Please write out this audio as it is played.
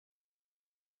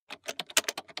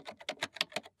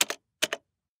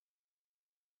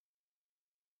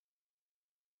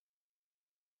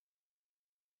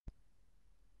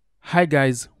Hi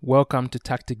guys, welcome to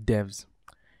Tactic Devs.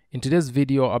 In today's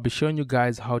video, I'll be showing you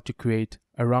guys how to create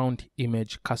a round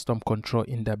image custom control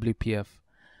in WPF.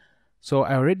 So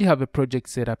I already have a project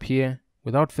set up here.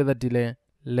 Without further delay,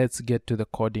 let's get to the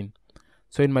coding.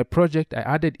 So in my project, I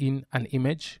added in an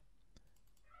image,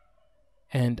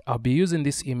 and I'll be using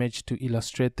this image to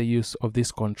illustrate the use of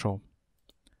this control.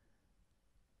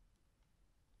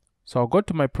 So I'll go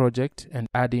to my project and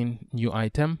add in new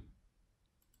item.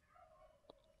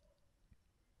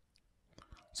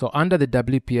 So under the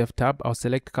WPF tab, I'll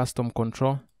select custom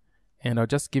control and I'll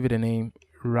just give it a name,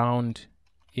 round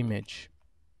image.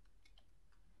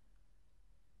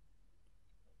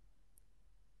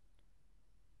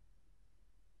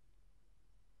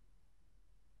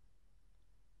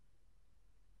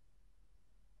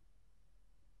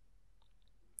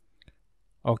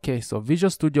 Okay, so Visual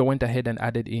Studio went ahead and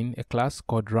added in a class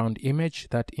called round image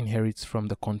that inherits from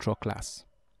the control class.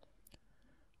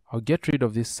 I'll get rid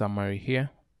of this summary here.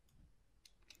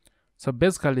 So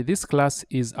basically this class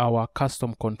is our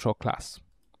custom control class.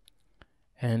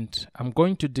 And I'm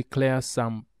going to declare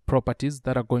some properties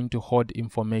that are going to hold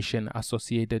information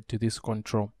associated to this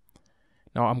control.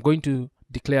 Now I'm going to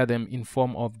declare them in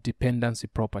form of dependency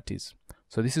properties.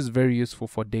 So this is very useful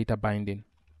for data binding.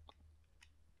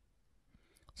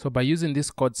 So by using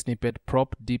this code snippet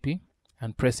prop dp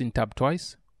and pressing tab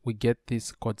twice, we get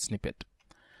this code snippet.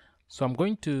 So I'm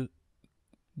going to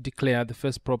declare the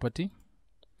first property,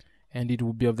 and it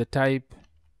will be of the type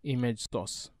image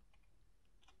source.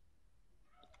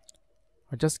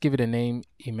 I'll just give it a name,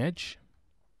 image.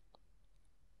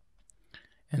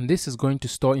 And this is going to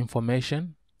store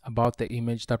information about the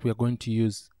image that we are going to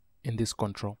use in this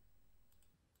control.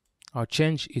 I'll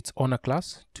change its owner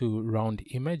class to round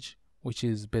image, which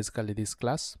is basically this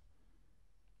class.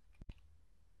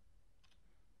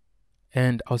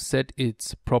 And I'll set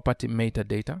its property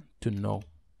metadata to no.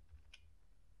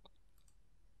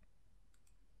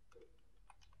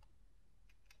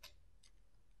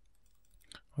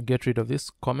 I'll get rid of this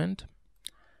comment.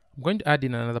 I'm going to add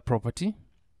in another property.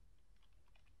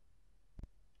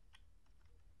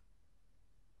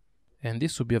 And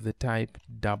this will be of the type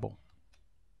double.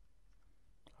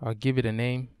 I'll give it a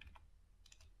name,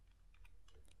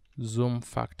 zoom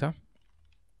factor.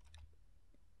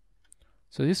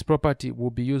 So this property will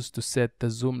be used to set the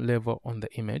zoom level on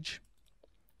the image.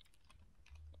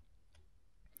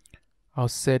 I'll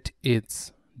set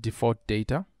its default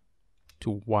data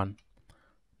to 1.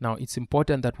 Now it's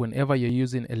important that whenever you're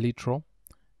using a literal,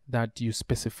 that you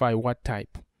specify what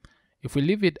type. If we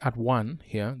leave it at 1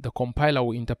 here, the compiler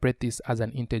will interpret this as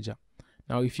an integer.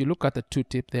 Now if you look at the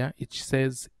tooltip there, it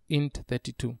says int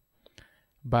 32,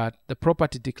 but the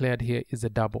property declared here is a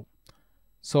double.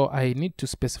 So I need to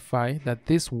specify that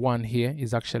this 1 here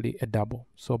is actually a double.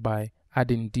 So by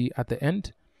adding d at the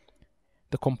end,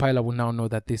 the compiler will now know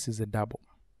that this is a double.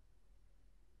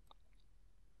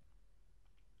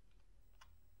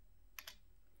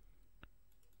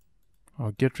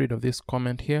 I'll get rid of this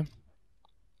comment here.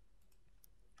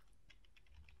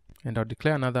 And I'll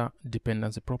declare another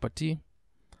dependency property,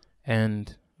 and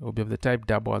it will be of the type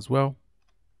double as well.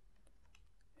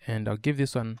 And I'll give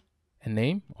this one a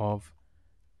name of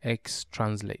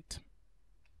xTranslate.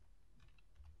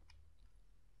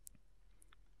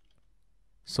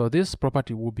 So this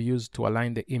property will be used to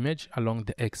align the image along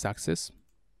the x-axis.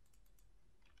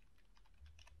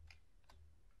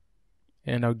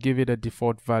 And I'll give it a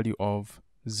default value of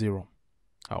 0.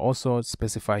 I'll also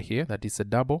specify here that it's a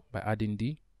double by adding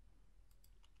d.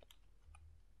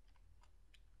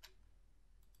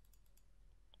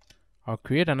 I'll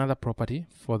create another property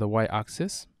for the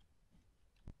y-axis.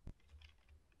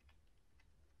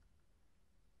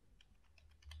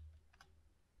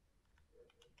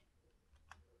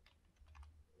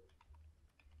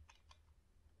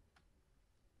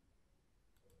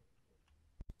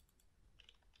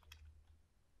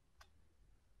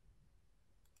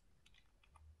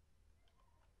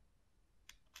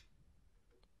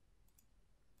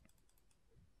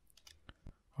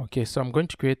 Okay, so I'm going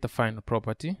to create the final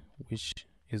property, which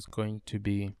is going to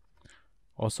be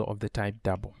also of the type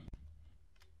double.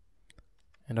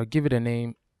 And I'll give it a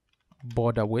name,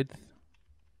 border width.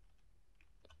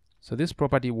 So this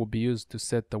property will be used to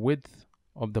set the width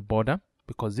of the border,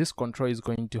 because this control is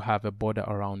going to have a border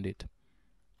around it.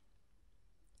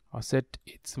 I'll set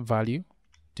its value,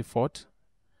 default.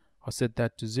 I'll set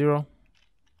that to 0.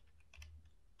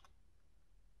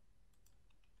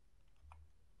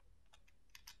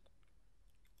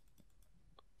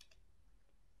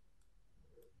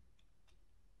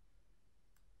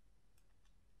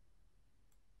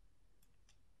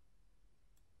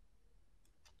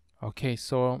 Okay,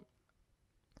 so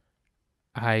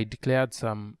I declared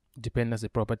some dependency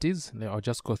properties. I'll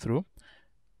just go through.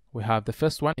 We have the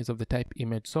first one is of the type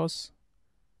image source,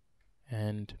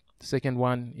 and the second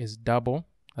one is double,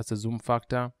 that's a zoom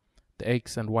factor, the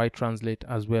X and Y translate,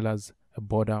 as well as a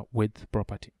border width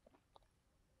property.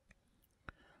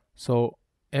 So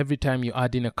every time you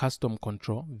add in a custom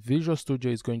control, Visual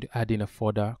Studio is going to add in a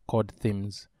folder called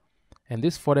themes, and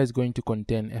this folder is going to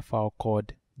contain a file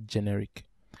called generic.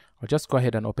 I'll just go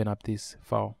ahead and open up this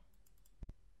file.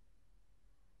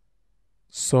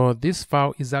 So this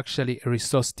file is actually a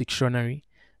resource dictionary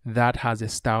that has a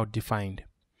style defined.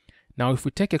 Now if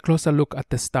we take a closer look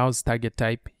at the styles target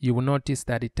type, you will notice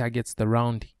that it targets the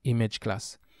round image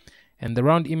class. And the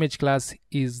round image class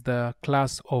is the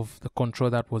class of the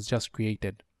control that was just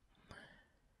created.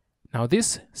 Now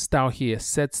this style here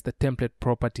sets the template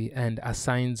property and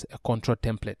assigns a control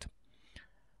template.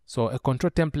 So a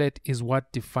control template is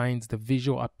what defines the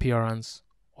visual appearance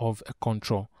of a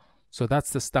control. So that's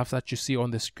the stuff that you see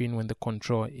on the screen when the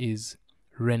control is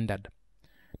rendered.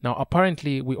 Now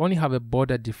apparently we only have a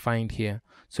border defined here.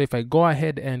 So if I go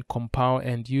ahead and compile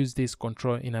and use this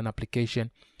control in an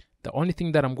application, the only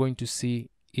thing that I'm going to see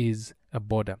is a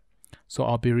border. So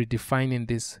I'll be redefining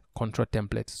this control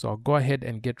template. So I'll go ahead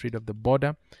and get rid of the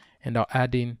border, and I'll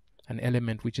add in an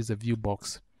element which is a view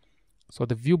box. So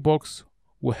the view box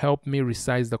will help me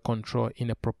resize the control in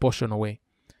a proportional way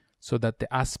so that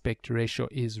the aspect ratio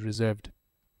is reserved.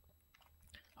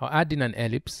 I'll add in an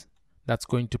ellipse that's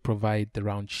going to provide the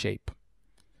round shape.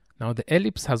 Now the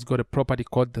ellipse has got a property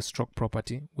called the stroke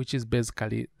property, which is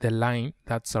basically the line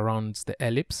that surrounds the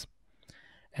ellipse.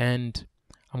 And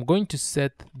I'm going to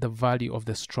set the value of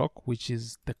the stroke, which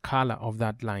is the color of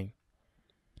that line.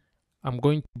 I'm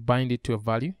going to bind it to a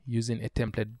value using a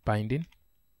template binding.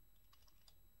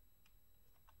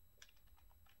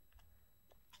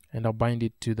 And I'll bind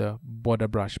it to the border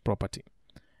brush property.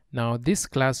 Now this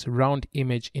class round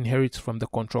image inherits from the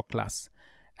control class,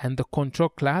 and the control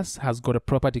class has got a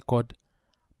property called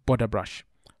border brush.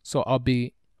 So I'll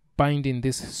be binding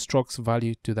this strokes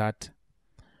value to that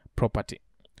property.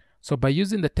 So by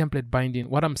using the template binding,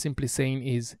 what I'm simply saying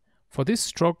is for this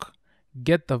stroke,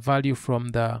 get the value from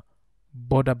the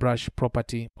border brush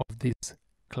property of this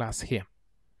class here.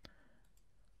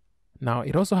 Now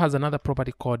it also has another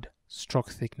property called stroke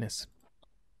thickness.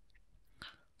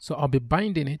 So I'll be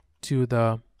binding it to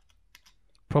the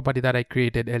property that I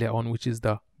created earlier on, which is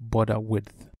the border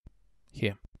width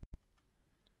here.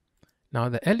 Now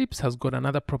the ellipse has got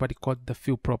another property called the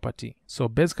fill property. So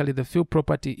basically the fill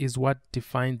property is what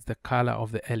defines the color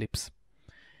of the ellipse.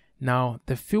 Now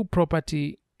the fill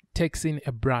property takes in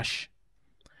a brush.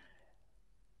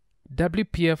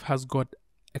 WPF has got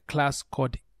a class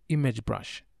called image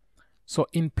brush. So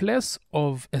in place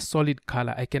of a solid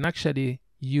color, I can actually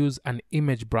use an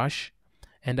image brush,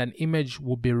 and an image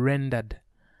will be rendered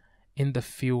in the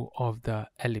fill of the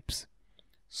ellipse.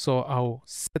 So I'll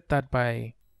set that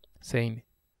by saying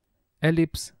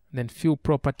ellipse, then fill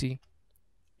property,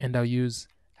 and I'll use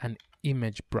an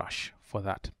image brush for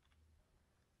that.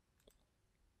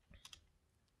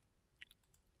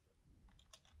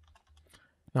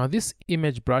 Now this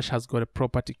image brush has got a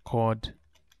property called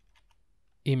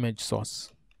image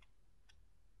source.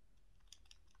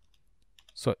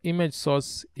 So image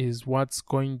source is what's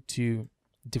going to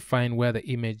define where the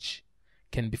image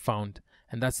can be found,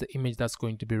 and that's the image that's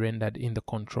going to be rendered in the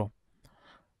control.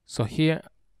 So here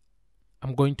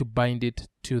I'm going to bind it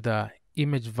to the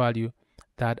image value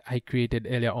that I created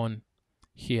earlier on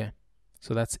here.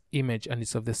 So that's image, and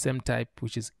it's of the same type,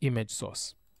 which is image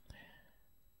source.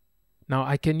 Now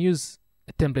I can use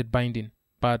a template binding,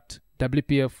 but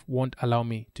WPF won't allow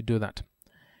me to do that.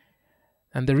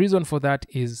 And the reason for that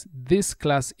is this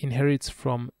class inherits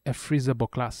from a freezable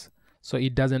class, so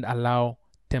it doesn't allow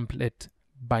template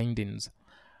bindings.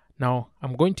 Now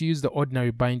I'm going to use the ordinary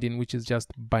binding, which is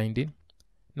just binding.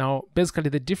 Now basically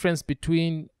the difference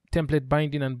between template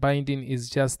binding and binding is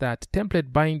just that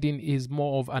template binding is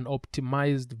more of an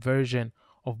optimized version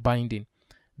of binding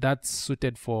that's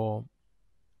suited for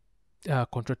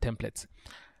control templates.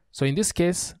 So in this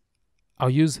case, I'll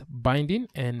use binding,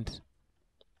 and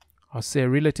I'll say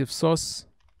relative source,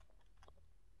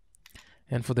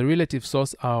 and for the relative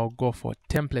source I'll go for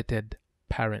templated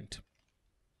parent.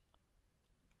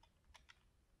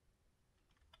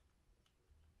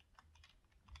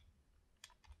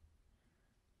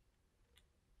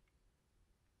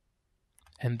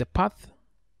 And the path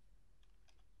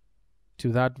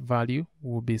to that value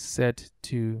will be set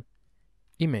to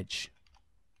image.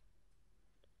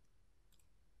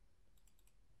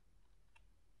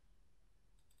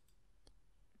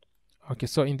 Okay,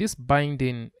 so in this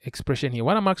binding expression here,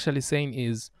 what I'm actually saying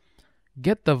is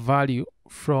get the value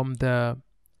from the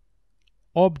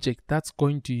object that's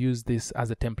going to use this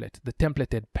as a template, the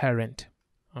templated parent.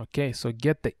 Okay, so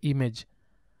get the image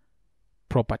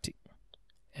property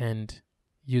and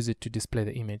use it to display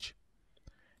the image.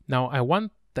 Now I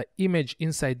want the image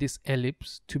inside this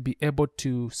ellipse to be able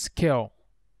to scale.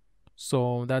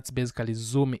 So that's basically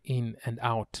zoom in and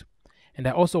out. And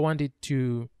I also want it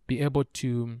to be able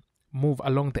to move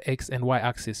along the X and Y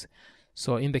axis.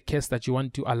 So in the case that you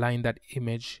want to align that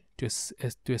image to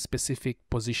a specific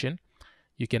position,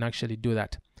 you can actually do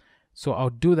that. So I'll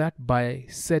do that by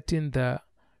setting the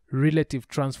relative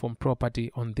transform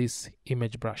property on this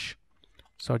image brush.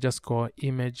 So I'll just go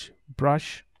image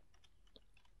brush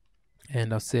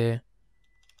and I'll say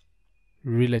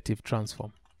relative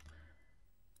transform.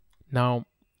 Now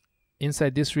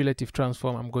inside this relative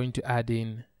transform, I'm going to add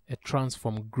in a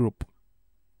transform group.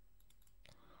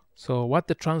 So what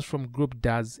the transform group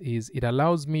does is it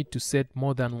allows me to set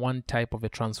more than one type of a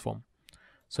transform.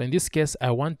 So in this case,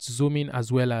 I want zooming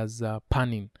as well as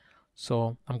panning.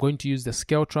 So I'm going to use the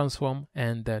scale transform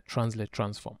and the translate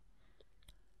transform.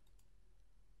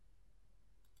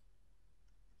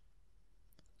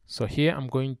 So here I'm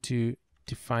going to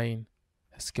define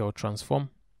a scale transform.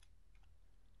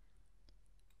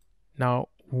 Now,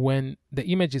 when the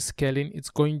image is scaling, it's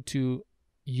going to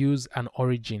use an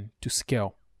origin to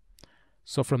scale.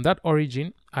 So from that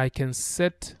origin, I can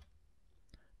set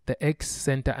the X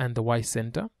center and the Y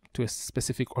center to a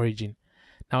specific origin.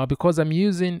 Now, because I'm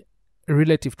using a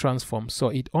relative transform, so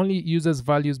it only uses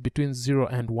values between 0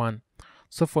 and 1.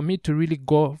 So for me to really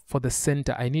go for the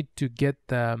center, I need to get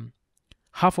the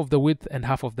half of the width and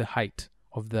half of the height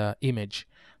of the image.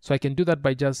 So I can do that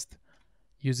by just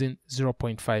using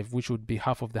 0.5, which would be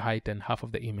half of the height and half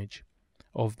of the image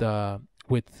of the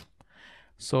width.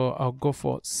 So I'll go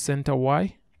for center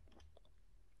Y.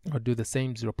 I'll do the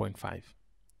same 0.5.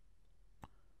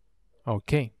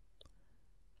 Okay.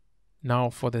 Now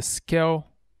for the scale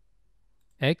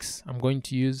X, I'm going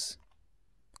to use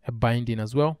a binding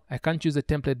as well. I can't use a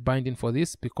template binding for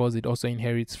this because it also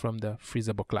inherits from the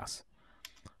freezable class.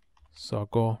 So I'll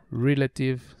go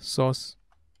relative source.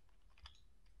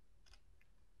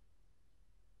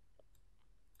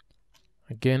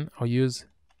 Again, I'll use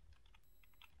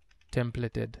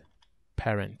templated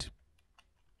parent.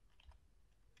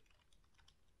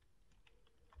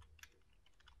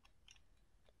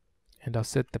 And I'll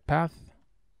set the path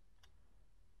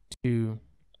to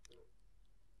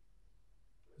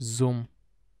zoom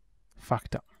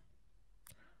factor.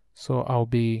 So I'll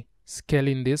be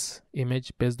scaling this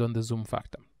image based on the zoom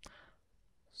factor.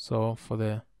 So for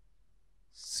the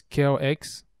scale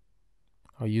X,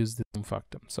 I'll use the zoom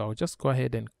factor. So I'll just go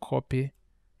ahead and copy.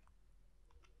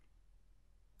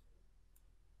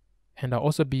 And I'll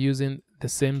also be using the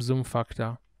same zoom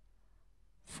factor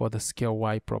for the scale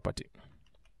Y property,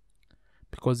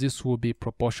 because this will be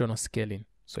proportional scaling.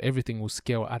 So everything will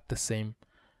scale at the same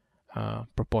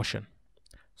proportion.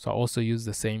 So I'll also use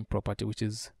the same property, which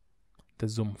is the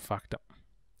zoom factor.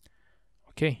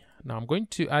 Okay, now I'm going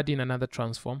to add in another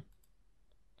transform.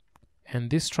 And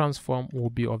this transform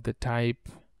will be of the type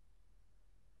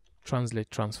translate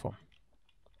transform.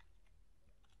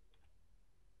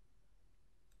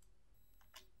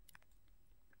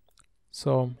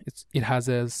 So it has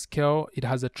a scale, it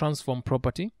has a transform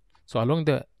property. So along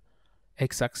the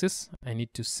x-axis, I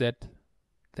need to set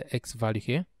the x value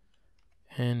here,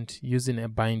 and using a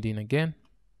binding again,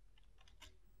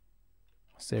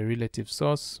 say relative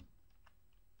source,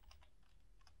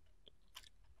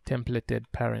 templated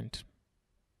parent.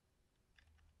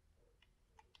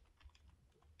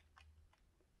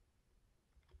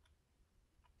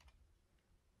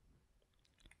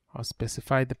 I'll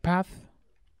specify the path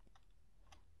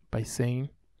by saying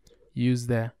use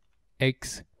the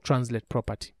X translate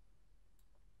property.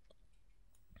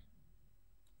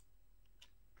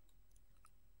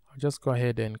 I'll just go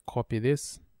ahead and copy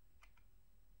this.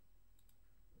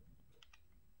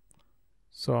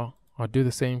 So I'll do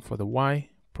the same for the Y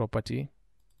property,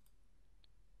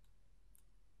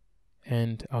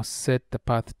 and I'll set the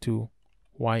path to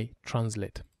Y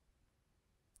translate.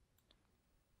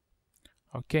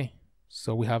 Okay,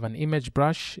 so we have an image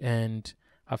brush, and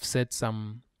I've set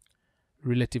some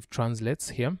relative translates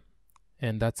here,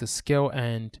 and that's a scale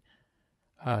and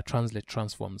translate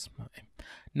transforms.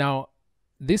 Now,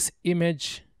 this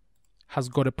image has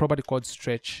got a property called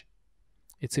stretch.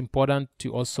 It's important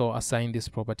to also assign this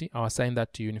property. I'll assign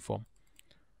that to uniform.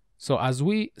 So as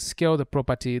we scale the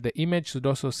property, the image should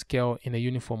also scale in a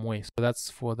uniform way. So that's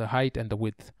for the height and the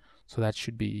width. So that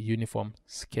should be uniform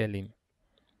scaling.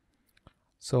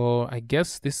 So I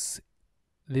guess this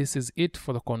is it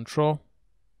for the control.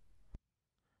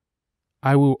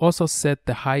 I will also set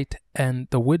the height and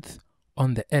the width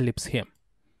on the ellipse here.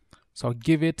 So I'll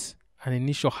give it an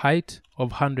initial height of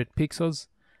 100 pixels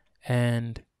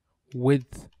and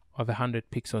width of 100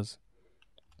 pixels.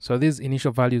 So these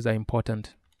initial values are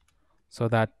important so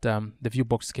that the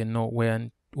viewbox can know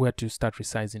where to start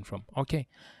resizing from. Okay,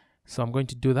 so I'm going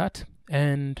to do that,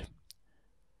 and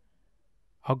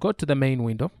I'll go to the main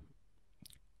window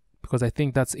because I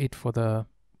think that's it for the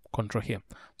control here.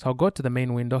 So I'll go to the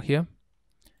main window here,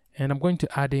 and I'm going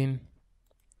to add in.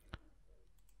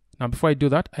 Now before I do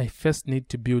that, I first need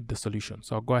to build the solution.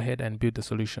 So I'll go ahead and build the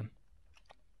solution.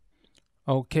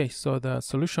 Okay, so the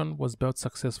solution was built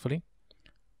successfully.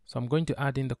 So I'm going to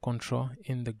add in the control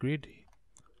in the grid.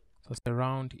 So it's the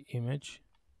round image.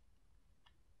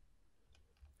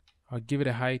 I'll give it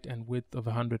a height and width of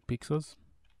 100 pixels.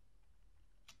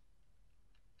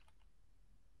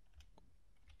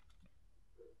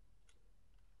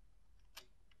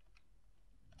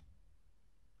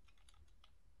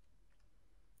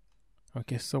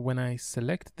 Okay, so when I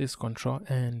select this control,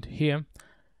 and here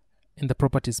in the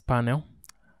properties panel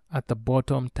at the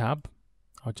bottom tab,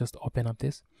 I'll just open up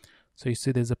this. So you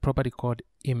see there's a property called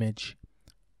image.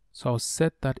 So I'll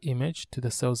set that image to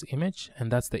the sales image, and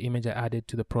that's the image I added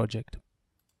to the project.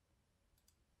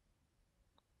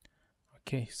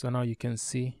 Okay, so now you can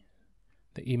see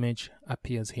the image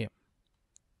appears here.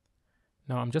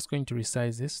 Now I'm just going to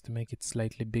resize this to make it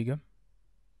slightly bigger.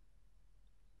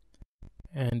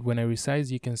 And when I resize,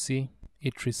 you can see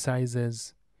it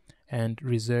resizes and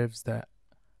reserves the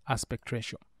aspect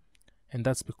ratio. And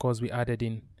that's because we added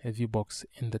in a view box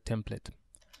in the template.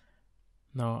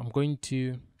 Now I'm going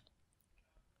to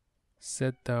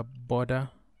set the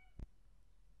border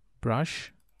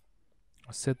brush.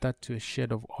 I'll set that to a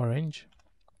shade of orange.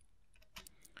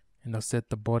 And I'll set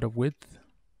the border width.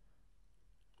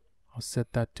 I'll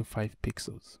set that to 5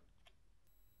 pixels.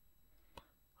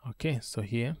 Okay, so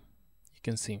here you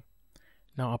can see.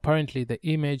 Now apparently the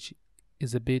image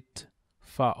is a bit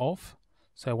far off,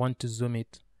 so I want to zoom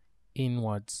it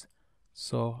inwards.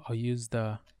 So I'll use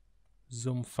the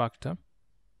zoom factor.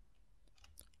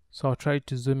 So I'll try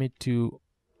to zoom it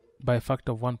by a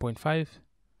factor of 1.5.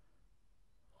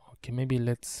 Okay, maybe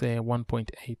let's say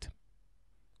 1.8.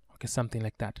 Okay, something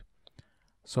like that.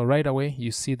 So right away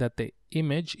you see that the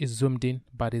image is zoomed in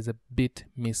but is a bit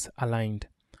misaligned.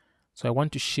 So I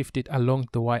want to shift it along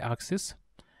the y-axis,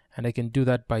 and I can do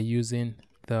that by using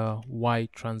the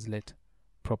y-translate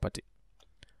property.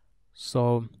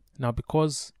 So now,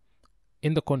 because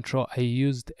in the control I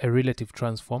used a relative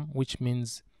transform, which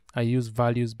means I use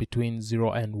values between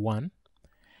 0 and 1.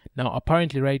 Now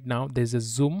apparently right now there's a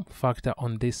zoom factor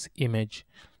on this image,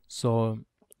 so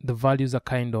the values are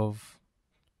kind of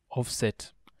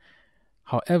offset.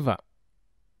 However,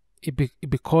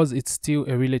 because it's still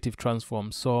a relative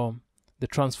transform, so the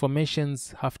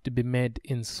transformations have to be made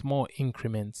in small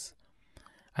increments.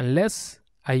 Unless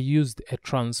I used a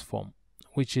transform,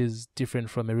 which is different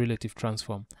from a relative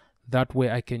transform, that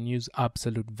way I can use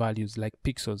absolute values like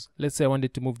pixels. Let's say I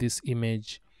wanted to move this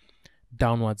image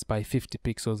downwards by 50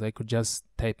 pixels. I could just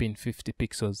type in 50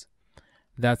 pixels.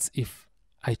 That's if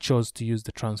I chose to use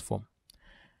the transform.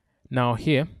 Now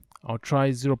here, I'll try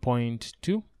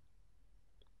 0.2.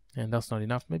 And that's not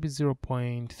enough. Maybe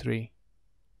 0.3.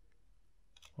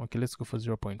 Okay, let's go for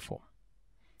 0.4.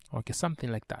 Okay,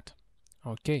 something like that.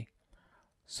 Okay,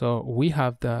 so we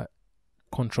have the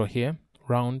control here,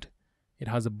 round. It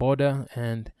has a border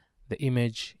and the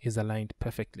image is aligned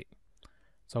perfectly.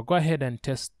 So I'll go ahead and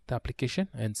test the application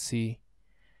and see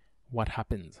what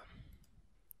happens.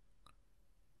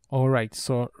 All right,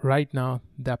 so right now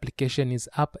the application is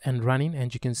up and running,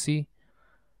 and you can see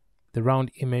the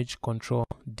round image control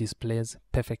displays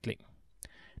perfectly.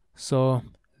 So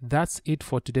that's it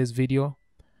for today's video,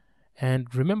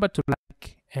 and remember to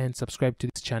like and subscribe to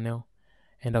this channel,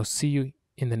 and I'll see you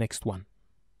in the next one.